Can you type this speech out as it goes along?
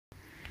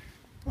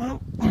Well,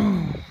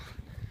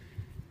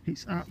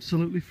 it's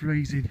absolutely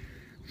freezing.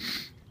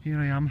 Here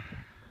I am,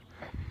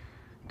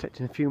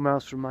 detecting a few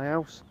miles from my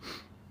house.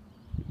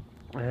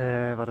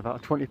 I've had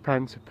about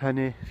 20p, a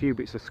penny, a few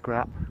bits of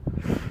scrap.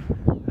 Just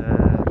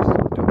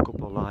do a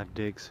couple of live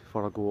digs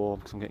before I go home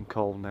because I'm getting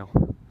cold now.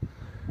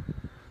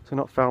 So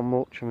not found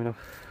much. I mean, I've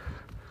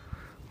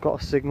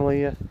got a signal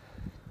here.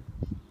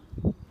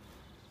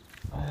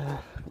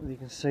 You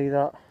can see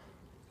that.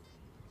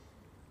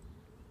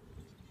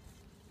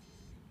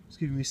 It's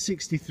giving me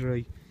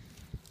 63.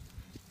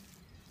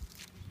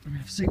 I mean,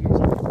 I've signals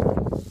on.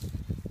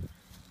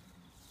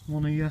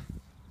 One here,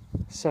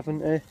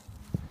 70.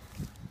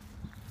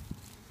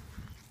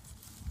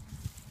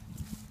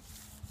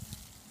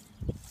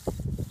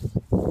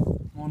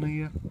 One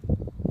here,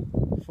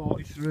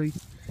 43.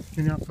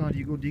 And how far do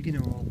you go digging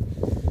it all?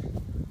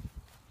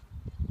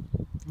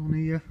 One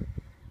here,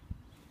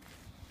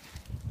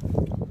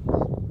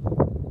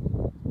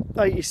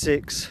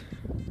 86.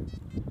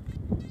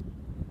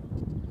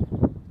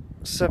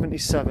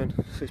 77.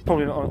 So it's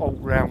probably not all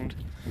round.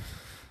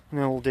 And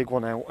then we'll dig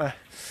one out.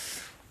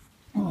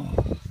 Oh.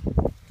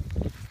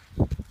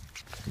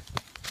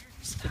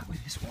 Start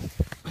with this one.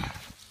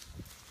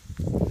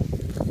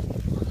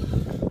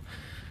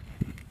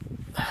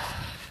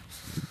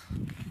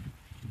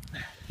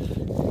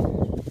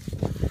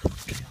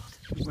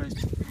 God, where's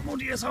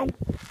muddy as hell?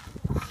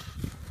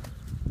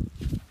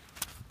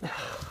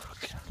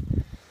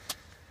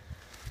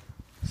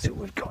 See what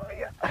we've got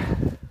here.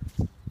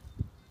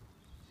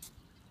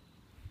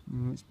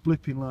 It's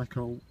blipping like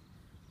old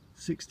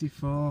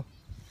 64.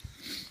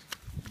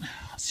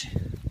 Let's see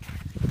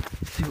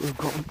what we've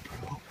got.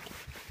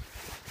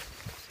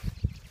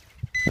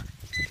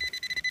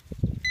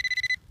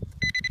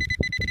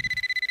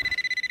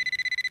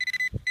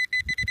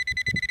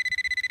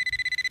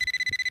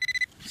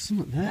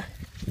 Something there.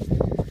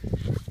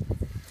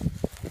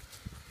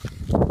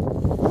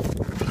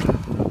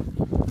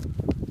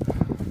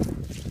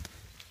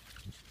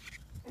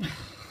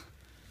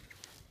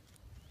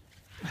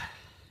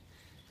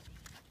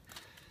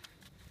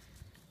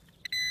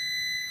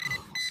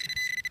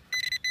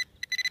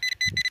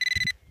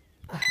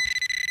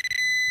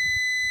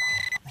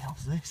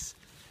 This.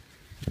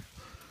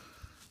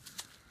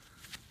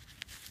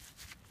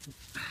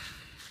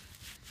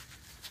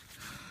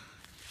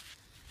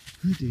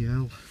 Bloody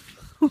hell.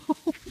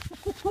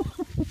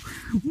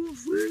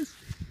 What's this?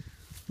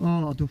 Oh,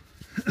 that'll do.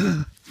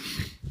 Oh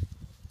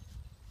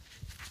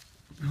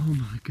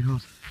my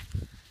god.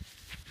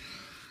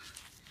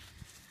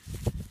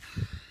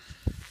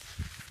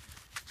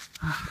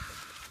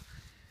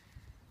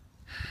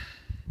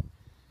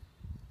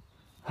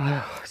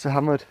 Oh, it's a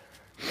hammered.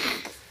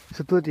 It's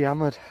a bloody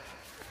hammered.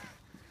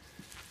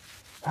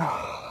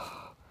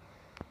 Oh,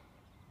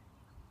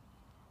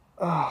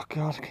 oh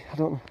god, I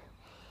don't know.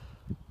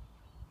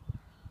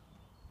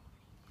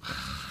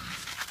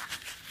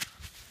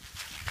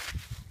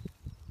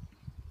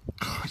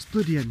 Oh, it's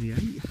bloody in the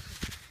 8.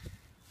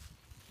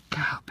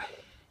 Can't be.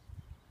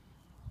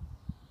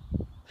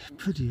 It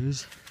bloody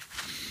is.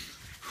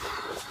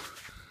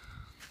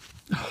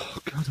 Oh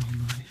god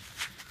almighty.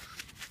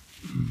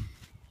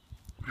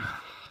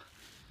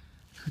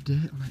 A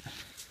date on it.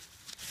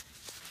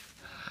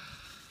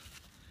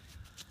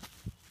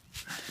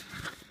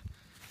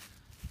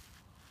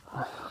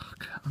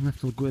 I'm going to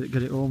have to go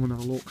get it home and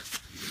have a look.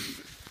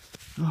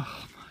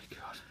 Oh my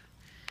god.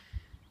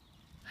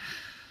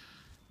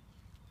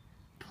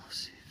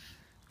 Positive.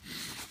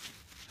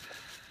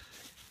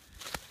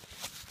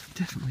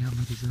 Definitely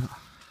hammered as that.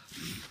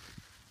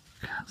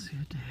 Can't see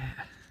a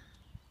date.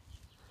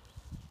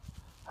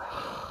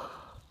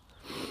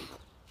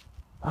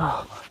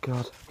 Oh my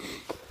god.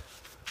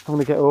 I'm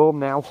going to get home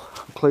now.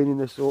 I'm cleaning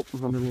this up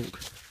and having a look.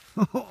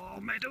 Oh,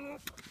 made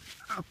up!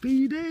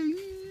 Happy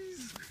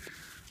days!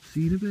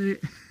 See you in a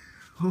bit.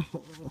 Oh,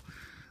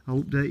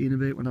 I'll update you in a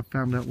bit when I've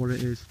found out what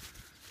it is.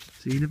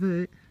 See you in a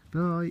bit.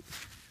 Bye.